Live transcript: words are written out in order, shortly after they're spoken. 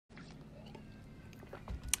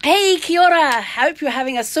Hey, kia ora. Hope you're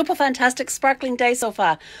having a super fantastic sparkling day so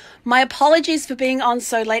far. My apologies for being on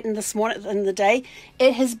so late in the day.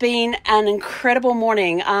 It has been an incredible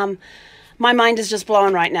morning. My mind is just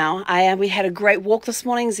blown right now. We had a great walk this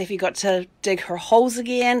morning. Zeffie got to dig her holes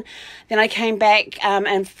again. Then I came back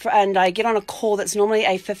and I get on a call that's normally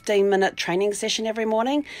a 15-minute training session every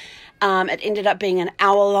morning. It ended up being an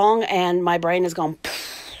hour long, and my brain has gone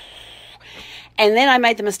poof. And then I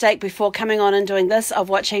made the mistake before coming on and doing this of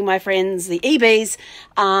watching my friends, the EBs,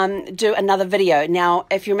 do another video. Now,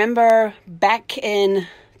 if you remember back in,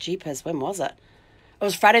 jeepers, when was it? It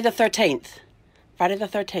was Friday the 13th. Friday the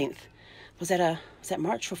 13th. Was that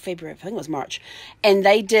March or February? I think it was March. And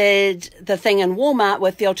they did the thing in Walmart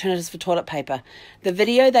with the alternatives for toilet paper. The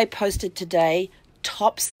video they posted today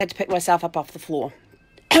tops. I had to pick myself up off the floor.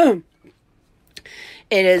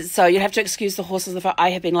 It is, so you have to excuse the horses. I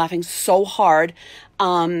have been laughing so hard.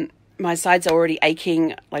 My sides are already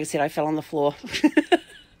aching. Like I said, I fell on the floor.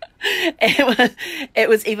 It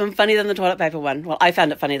was even funnier than the toilet paper one. Well, I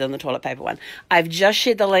found it funnier than the toilet paper one. I've just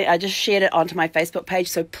shared the link. I just shared it onto my Facebook page.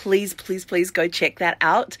 So please, please, please go check that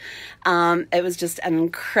out. It was just an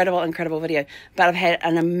incredible video. But I've had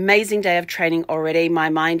an amazing day of training already. My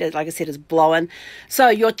mind, like I said, is blowing. So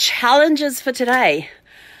your challenges for today.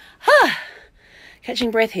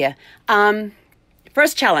 Catching breath here.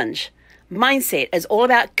 First challenge, mindset is all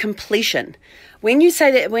about completion. When you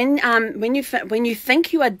say that, when you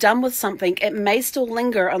think you are done with something, it may still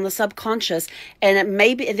linger on the subconscious, and there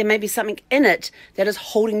may be something in it that is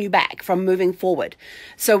holding you back from moving forward.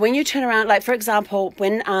 So when you turn around, like for example,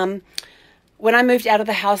 when I moved out of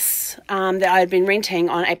the house that I had been renting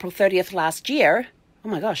on April 30th last year, oh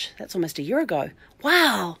my gosh, that's almost a year ago.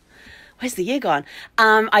 Wow. Where's the year gone?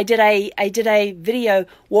 I did a video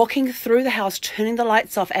walking through the house, turning the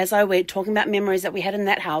lights off as I went, talking about memories that we had in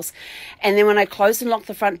that house. And then when I closed and locked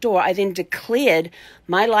the front door, I then declared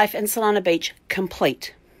my life in Solana Beach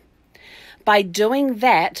complete. By doing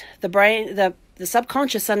that, the brain, the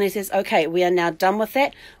subconscious suddenly says, okay, we are now done with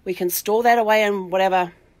that. We can store that away in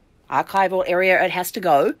whatever archival area it has to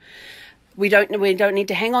go. We don't need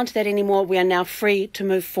to hang on to that anymore. We are now free to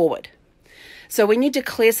move forward. So when you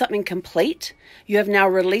declare something complete, you have now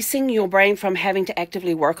releasing your brain from having to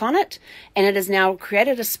actively work on it, and it has now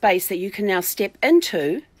created a space that you can now step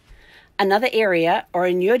into another area or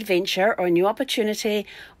a new adventure or a new opportunity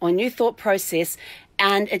or a new thought process,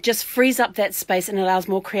 and it just frees up that space and allows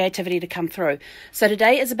more creativity to come through. So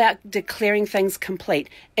today is about declaring things complete.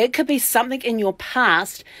 It could be something in your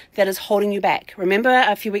past that is holding you back. Remember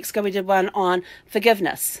a few weeks ago we did one on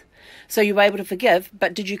forgiveness. So you were able to forgive,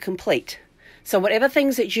 but did you complete? So whatever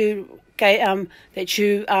things that you declared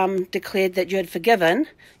that you had forgiven,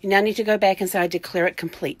 you now need to go back and say, I declare it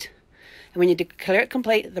complete. And when you declare it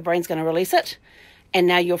complete, the brain's going to release it. And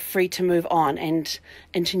now you're free to move on and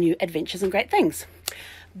into new adventures and great things.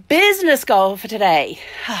 Business goal for today.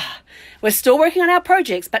 We're still working on our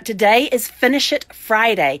projects, but today is Finish It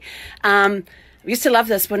Friday. We used to love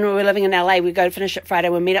this when we were living in LA. We'd go to Finish It Friday.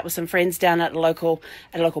 We'd meet up with some friends down at a local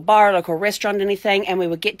bar, a local restaurant, anything, and we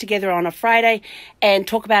would get together on a Friday and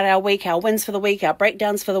talk about our week, our wins for the week, our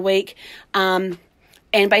breakdowns for the week. And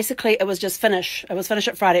basically it was just finish. It was Finish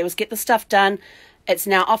It Friday. It was get the stuff done. It's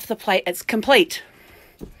now off the plate. It's complete.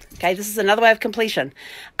 Okay, this is another way of completion.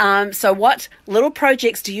 So what little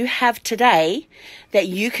projects do you have today that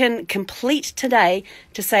you can complete today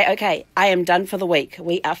to say, okay, I am done for the week.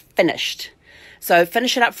 We are finished. So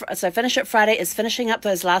Finish It Friday is finishing up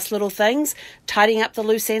those last little things, tidying up the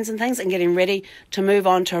loose ends and things, and getting ready to move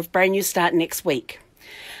on to a brand new start next week.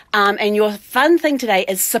 And your fun thing today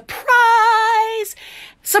is surprise!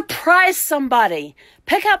 Surprise somebody.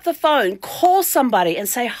 Pick up the phone, call somebody and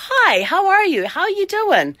say, hi, how are you? How are you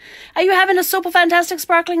doing? Are you having a super fantastic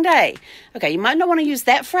sparkling day? Okay, you might not want to use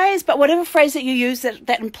that phrase, but whatever phrase that you use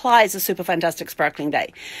that implies a super fantastic sparkling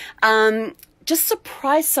day. Just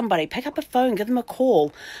surprise somebody. Pick up a phone, give them a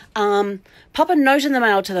call. Pop a note in the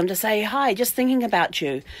mail to them to say, hi, just thinking about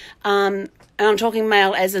you. And I'm talking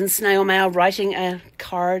mail as in snail mail, writing a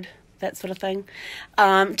card, that sort of thing.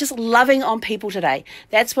 Just loving on people today.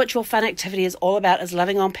 That's what your fun activity is all about, is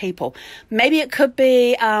loving on people. Maybe it could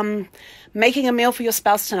be making a meal for your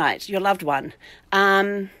spouse tonight, your loved one.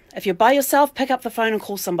 If you're by yourself, pick up the phone and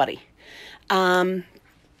call somebody.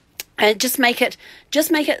 And just make it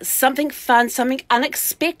something fun, something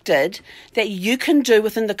unexpected that you can do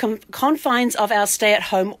within the confines of our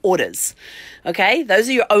stay-at-home orders. Okay, those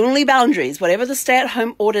are your only boundaries. Whatever the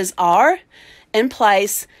stay-at-home orders are in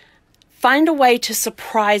place, find a way to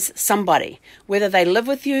surprise somebody. Whether they live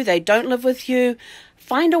with you, they don't live with you,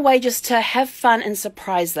 find a way just to have fun and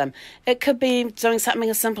surprise them. It could be doing something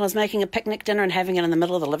as simple as making a picnic dinner and having it in the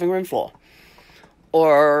middle of the living room floor.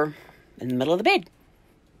 Or in the middle of the bed.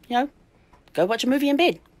 You know, go watch a movie in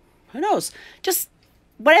bed. Who knows? Just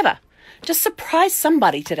whatever. Just surprise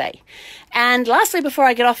somebody today. And lastly, before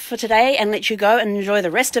I get off for today and let you go and enjoy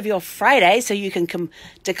the rest of your Friday so you can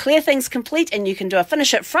declare things complete and you can do a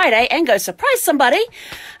finish it Friday and go surprise somebody,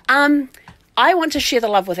 I want to share the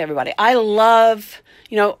love with everybody. I love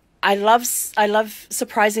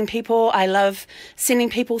surprising people. I love sending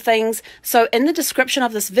people things. So in the description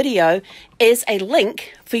of this video is a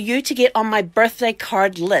link for you to get on my birthday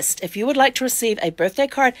card list. If you would like to receive a birthday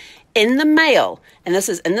card in the mail, and this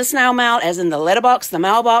is in the snail mail, as in the letterbox, the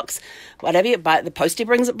mailbox, whatever you buy, the postie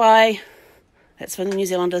brings it by. That's for the New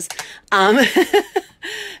Zealanders.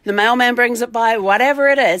 The mailman brings it by, whatever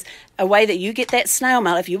it is, a way that you get that snail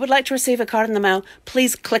mail. If you would like to receive a card in the mail,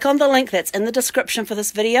 please click on the link that's in the description for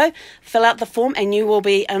this video, fill out the form, and you will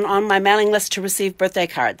be on my mailing list to receive birthday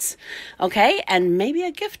cards. Okay? And maybe a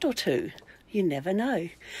gift or two. You never know.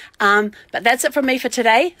 But that's it from me for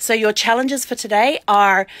today. So your challenges for today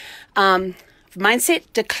are mindset,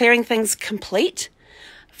 declaring things complete.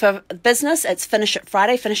 For business, it's finish it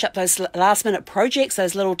Friday, finish up those last minute projects,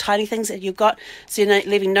 those little tiny things that you've got, so you're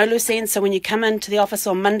leaving no loose ends. So when you come into the office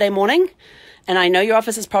on Monday morning, and I know your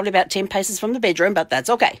office is probably about 10 paces from the bedroom, but that's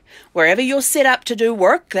okay. Wherever you're set up to do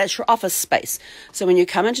work, that's your office space. So when you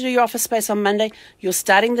come in to do your office space on Monday, you're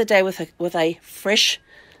starting the day with a fresh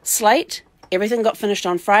slate. Everything got finished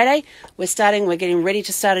on Friday. We're getting ready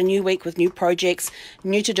to start a new week with new projects,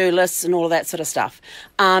 new to-do lists, and all of that sort of stuff.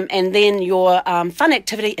 And then your fun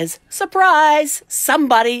activity is surprise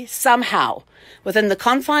somebody somehow. Within the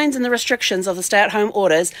confines and the restrictions of the stay-at-home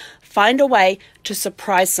orders, find a way to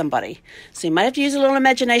surprise somebody. So you might have to use a little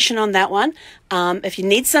imagination on that one. If you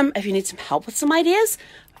need some help with some ideas,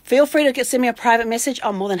 feel free to send me a private message.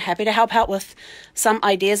 I'm more than happy to help out with some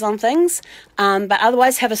ideas on things. But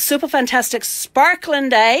otherwise, have a super fantastic, sparkling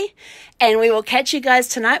day. And we will catch you guys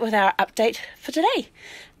tonight with our update for today.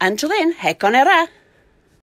 Until then, he konera.